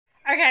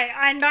Okay,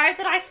 I know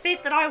that I said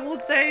that I will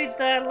do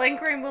the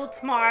lingering will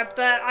tomorrow,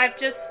 but I've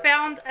just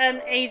found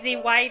an easy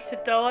way to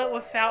do it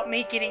without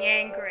me getting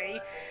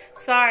angry.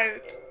 So,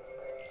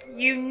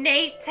 you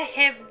need to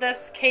have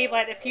this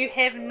Keyblade. If you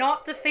have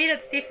not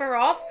defeated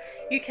Sephiroth,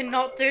 you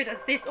cannot do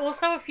this. There's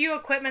also a few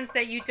equipments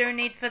that you do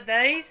need for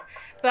these,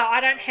 but I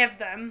don't have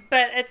them.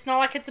 But it's not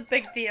like it's a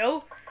big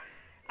deal.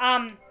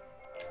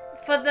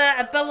 For the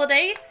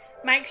abilities,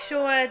 make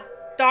sure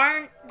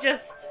don't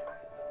just,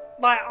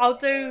 like, I'll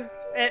do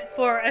it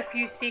for a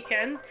few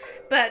seconds,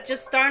 but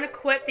just don't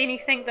equip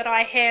anything that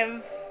I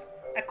have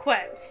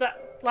equipped.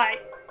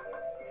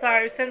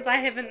 So since I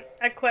haven't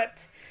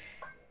equipped,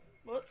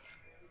 whoops,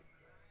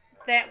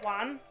 that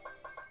one,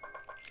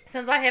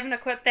 since I haven't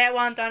equipped that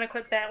one, don't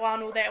equip that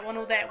one, or that one,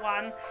 or that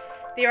one.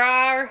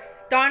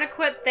 Don't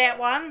equip that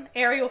one,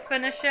 aerial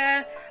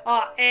finisher,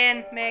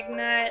 and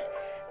magnet.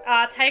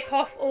 Take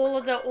off all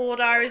of the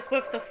autos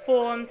with the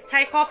forms.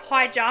 Take off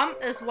high jump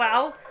as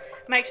well.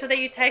 Make sure that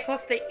you take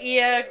off the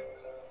air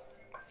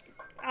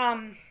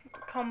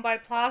combo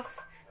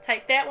plus.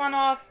 Take that one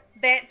off.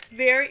 That's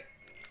very...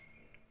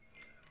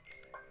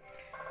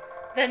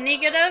 The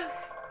negative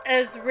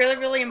is really,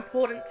 really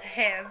important to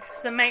have.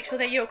 So make sure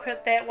that you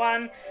equip that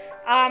one.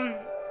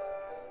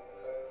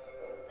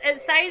 It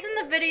says in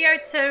the video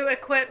to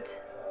equip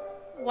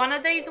one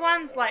of these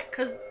ones, like,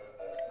 because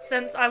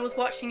since I was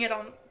watching it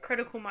on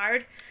critical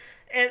mode,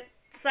 it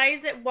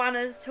says that one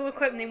is to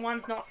equip and then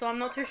one's not, so I'm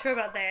not too sure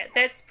about that.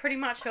 That's pretty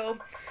much all.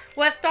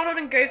 With Donald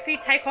and Goofy,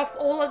 take off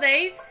all of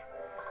these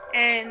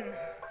and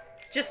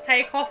just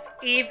take off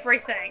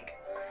everything.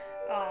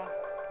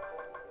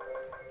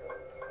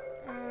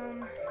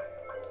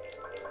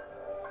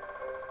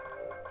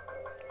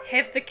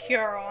 Have the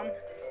cure on,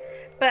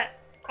 but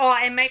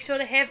and make sure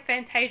to have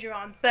Fantasia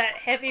on, but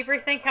have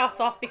everything else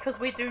off because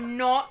we do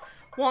not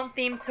want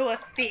them to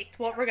affect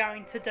what we're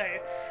going to do.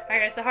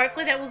 Okay, so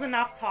hopefully that was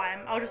enough time.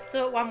 I'll just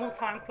do it one more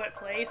time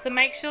quickly. So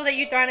make sure that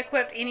you don't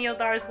equip any of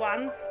those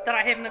ones that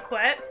I haven't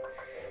equipped.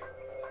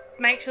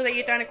 Make sure that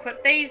you don't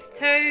equip these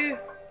two.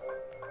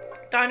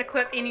 Don't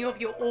equip any of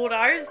your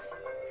autos.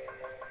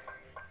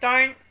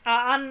 Don't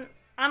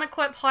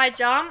unequip high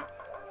jump.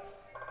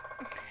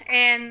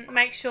 And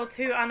make sure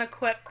to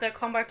unequip the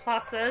combo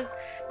pluses.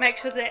 Make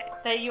sure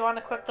that you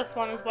unequip this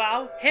one as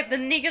well. Have the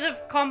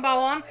negative combo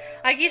on.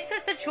 I guess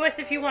it's a choice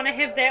if you want to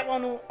have that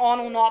one on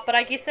or not, but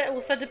I guess it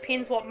also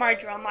depends what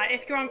mode you're on. Like,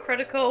 if you're on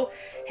critical,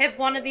 have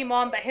one of them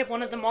on, but have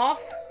one of them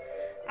off.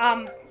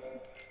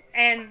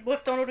 And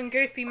with Donald and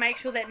Goofy, make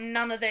sure that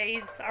none of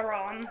these are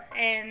on.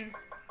 And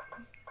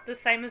the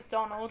same as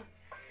Donald.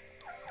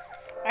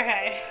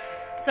 Okay,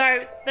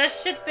 so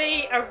this should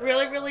be a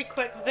really, really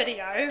quick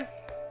video.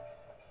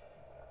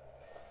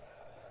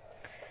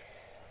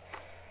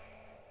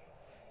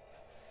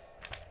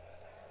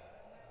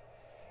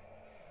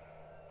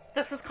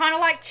 This is kind of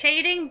like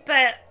cheating,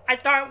 but I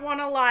don't want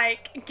to,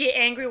 like, get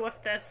angry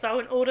with this. So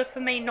in order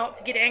for me not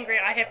to get angry,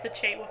 I have to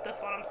cheat with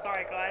this one. I'm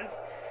sorry, guys.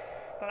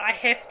 But I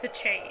have to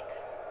cheat.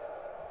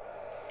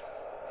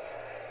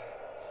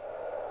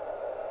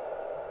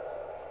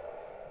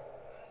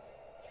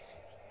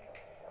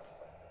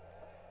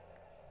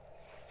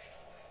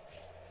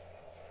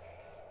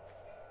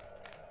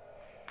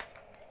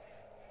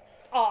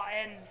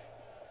 And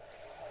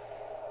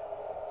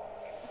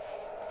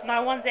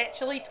no one's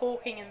actually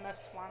talking in this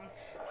one.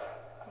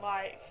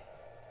 Like,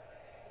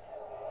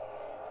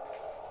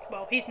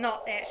 well, he's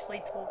not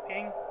actually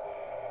talking,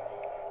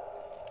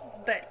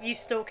 but you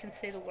still can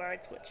see the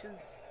words, which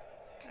is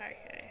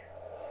okay.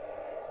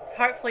 So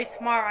hopefully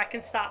tomorrow I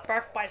can start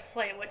Birth by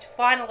Sleep, which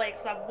finally,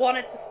 because I've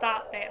wanted to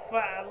start that for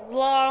a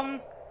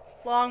long,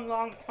 long,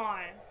 long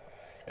time.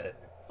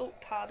 Oh,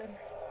 pardon.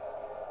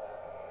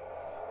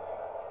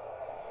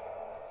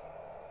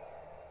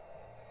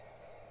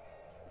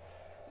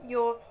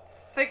 You'll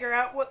figure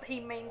out what he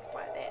means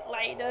by that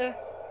later.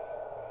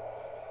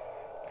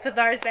 For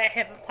those that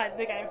haven't played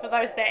the game. For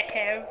those that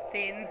have,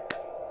 then...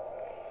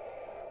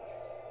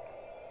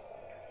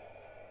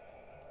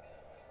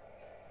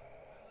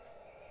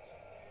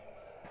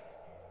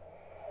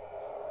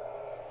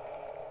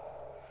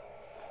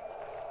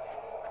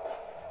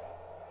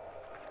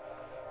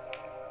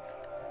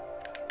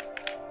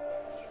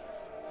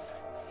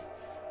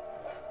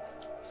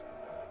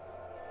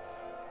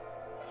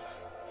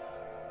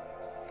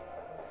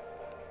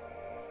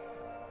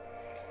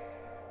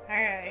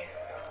 Okay.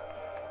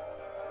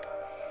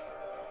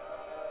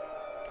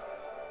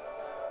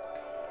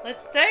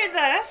 Let's do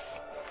this.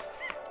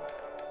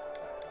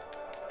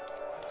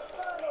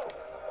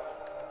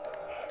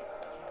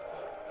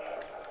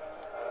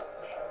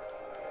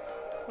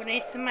 We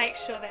need to make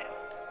sure that...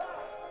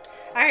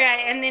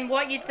 Okay, and then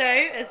what you do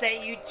is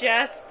that you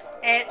just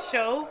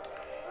actual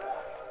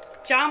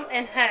jump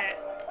and hit.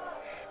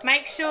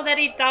 Make sure that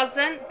he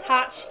doesn't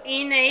touch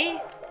any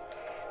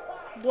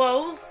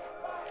walls,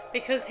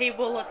 because he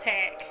will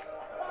attack.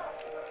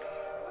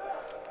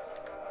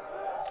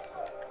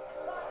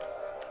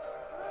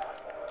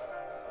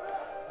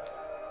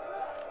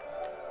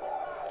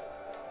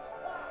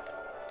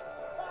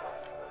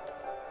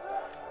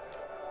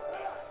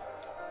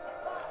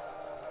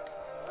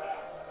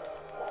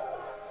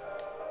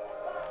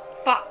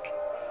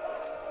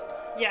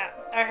 Yeah,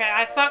 okay,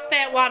 I fucked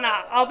that one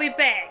up. I'll be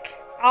back.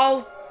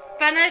 I'll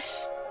finish,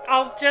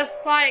 I'll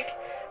just like,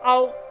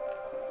 I'll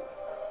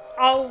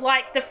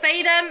like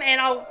defeat him and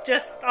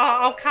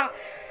I'll come,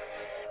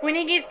 when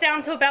he gets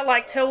down to about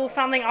like 2 or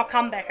something, I'll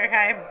come back,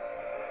 okay?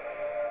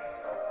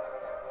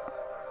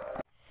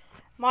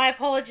 My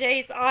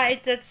apologies, I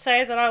did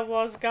say that I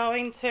was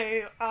going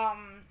to,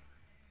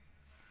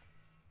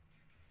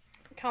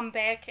 come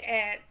back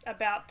at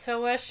about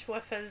 2ish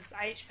with his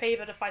HP,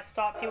 but if I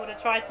stopped he would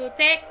have tried to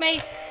attack me,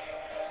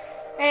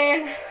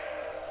 and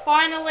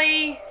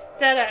finally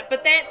did it.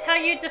 But that's how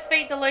you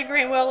defeat the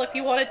lingering will. If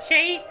you want to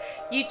cheat,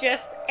 you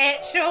just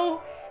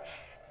actual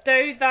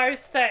do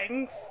those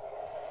things.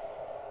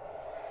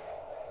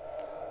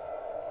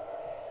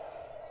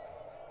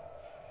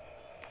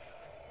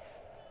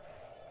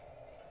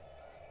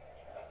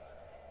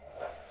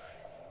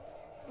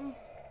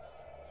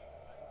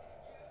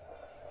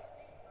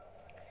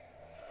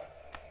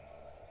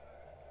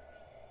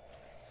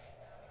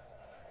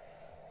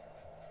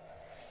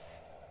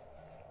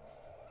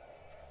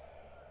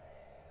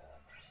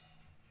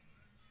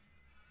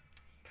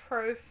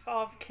 Proof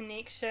of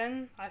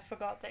connection. I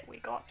forgot that we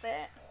got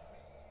that.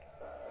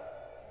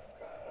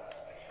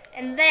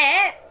 And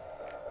that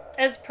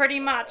is pretty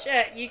much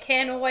it. You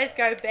can always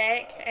go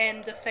back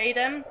and defeat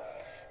him,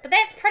 but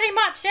that's pretty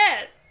much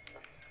it.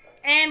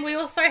 And we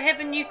also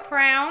have a new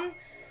crown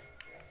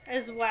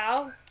as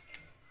well.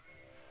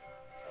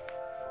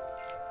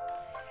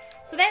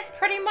 So that's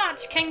pretty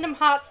much Kingdom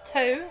Hearts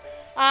 2.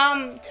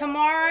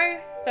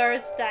 Tomorrow,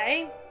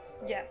 Thursday.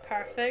 Yeah,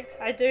 perfect.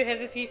 I do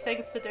have a few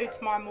things to do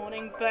tomorrow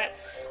morning, but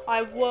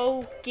I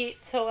will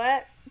get to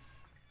it.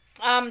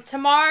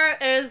 Tomorrow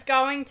is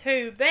going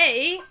to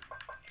be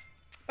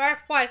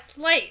Birth by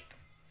Sleep.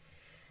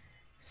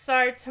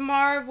 So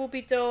tomorrow we'll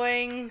be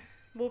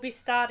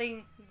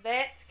starting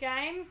that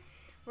game.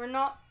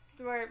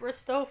 We're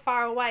still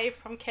far away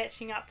from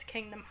catching up to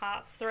Kingdom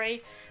Hearts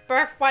 3.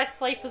 Birth by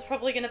Sleep is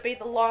probably going to be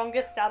the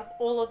longest out of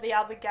all of the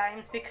other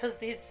games because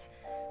there's,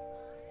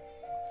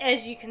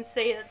 as you can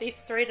see, that there's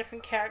 3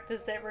 different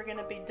characters that we're going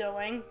to be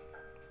doing.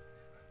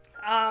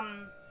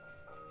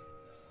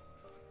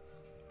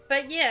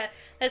 But yeah,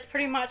 that's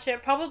pretty much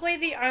it. Probably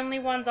the only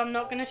ones I'm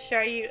not going to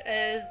show you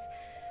is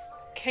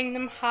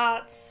Kingdom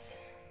Hearts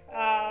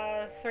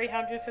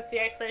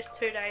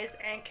 358/2 days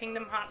and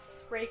Kingdom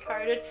Hearts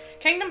Recoded.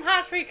 Kingdom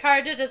Hearts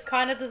Recoded is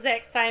kind of the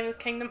exact same as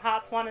Kingdom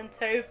Hearts 1 and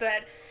 2,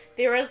 but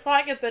there is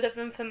like a bit of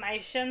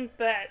information,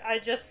 but I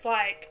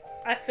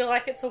feel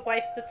like it's a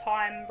waste of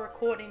time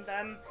recording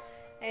them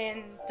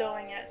and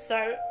doing it.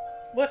 So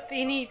with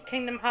any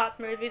Kingdom Hearts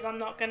movies, I'm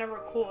not going to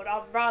record.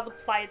 I'd rather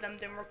play them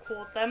than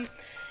record them.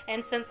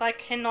 And since I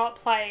cannot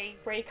play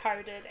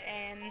Recoded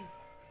and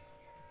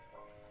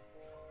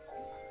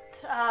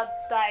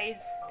days,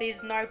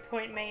 there's no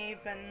point me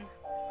even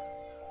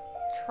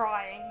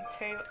trying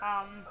to,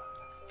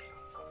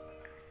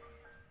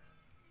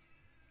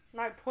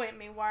 no point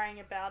me worrying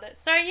about it.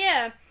 So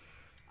yeah,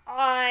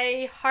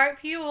 I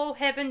hope you all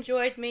have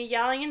enjoyed me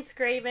yelling and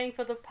screaming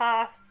for the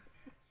past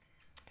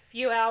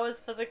few hours,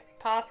 for the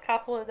past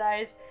couple of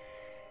days.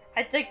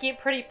 I did get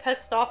pretty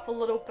pissed off a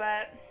little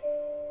bit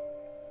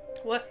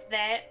with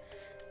that.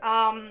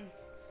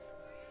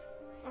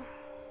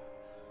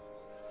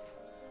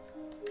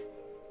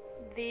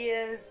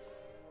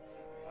 There's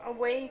a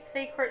wee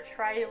secret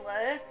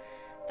trailer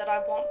that I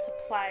want to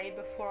play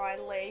before I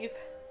leave.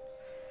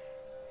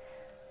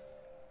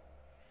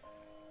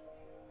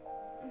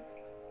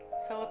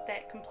 So if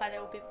that can play,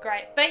 that would be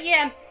great. But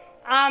yeah,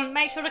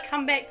 make sure to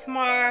come back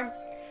tomorrow.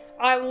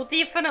 I will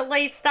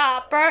definitely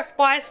start Birth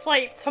by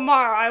Sleep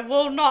tomorrow. I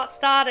will not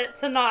start it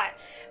tonight.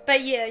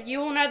 But yeah,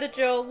 you all know the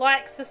drill.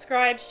 Like,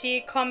 subscribe,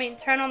 share, comment,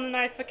 turn on the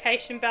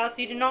notification bell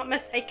so you do not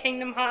miss a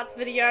Kingdom Hearts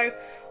video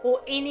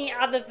or any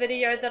other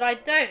video that I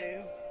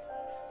do.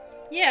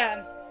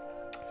 Yeah.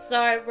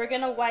 So we're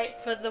going to wait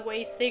for the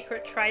wee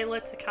secret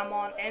trailer to come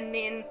on, and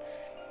then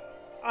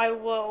I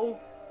will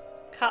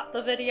cut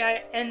the video.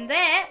 And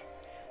that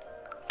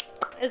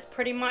is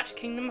pretty much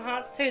Kingdom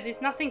Hearts 2.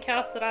 There's nothing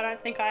else that I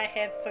don't think I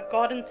have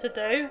forgotten to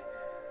do.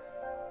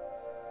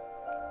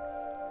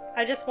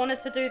 I just wanted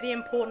to do the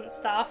important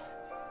stuff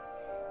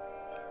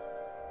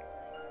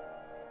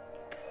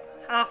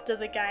after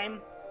the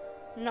game,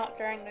 not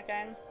during the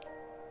game.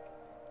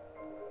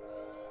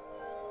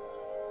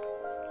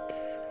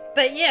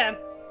 But yeah,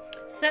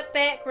 sit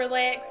back,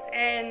 relax,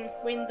 and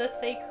when the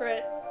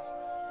secret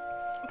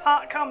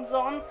part comes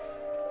on,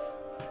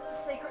 the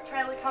secret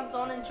trailer comes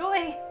on,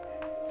 enjoy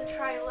the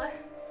trailer.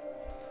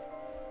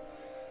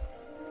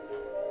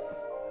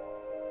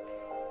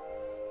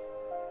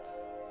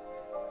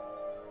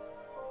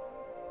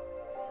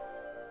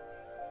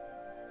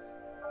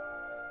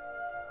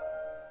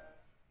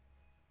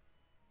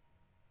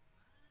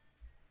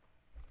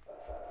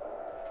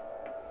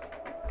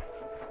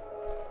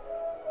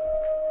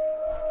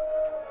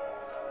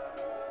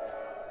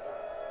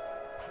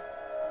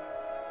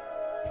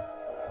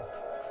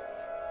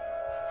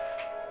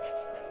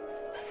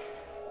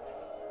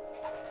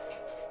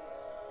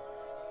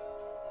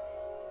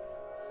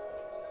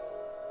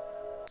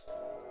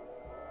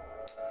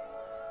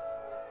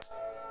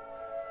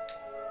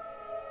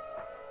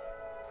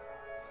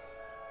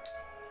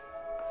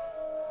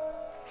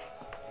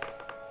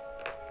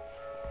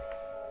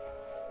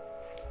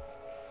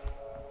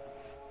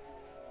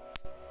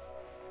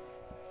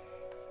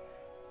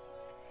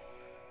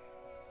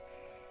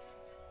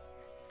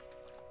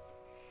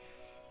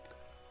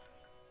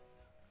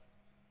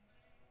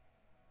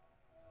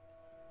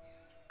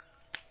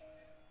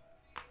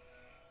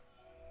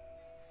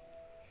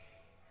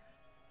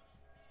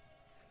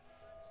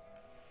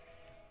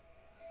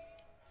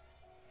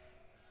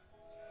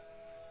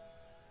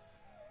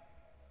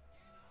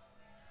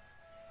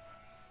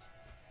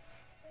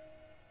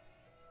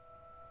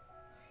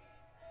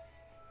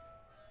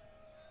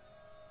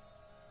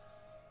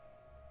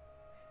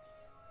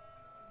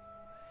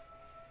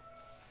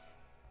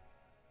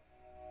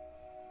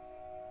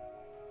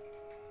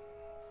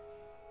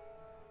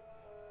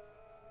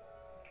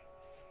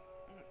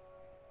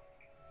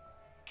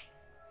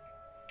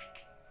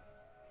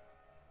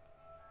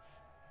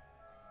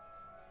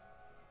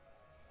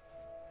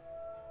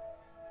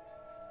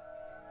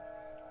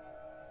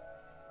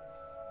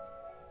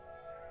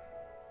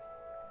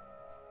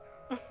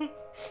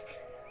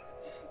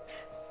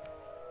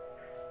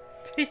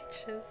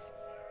 Peaches.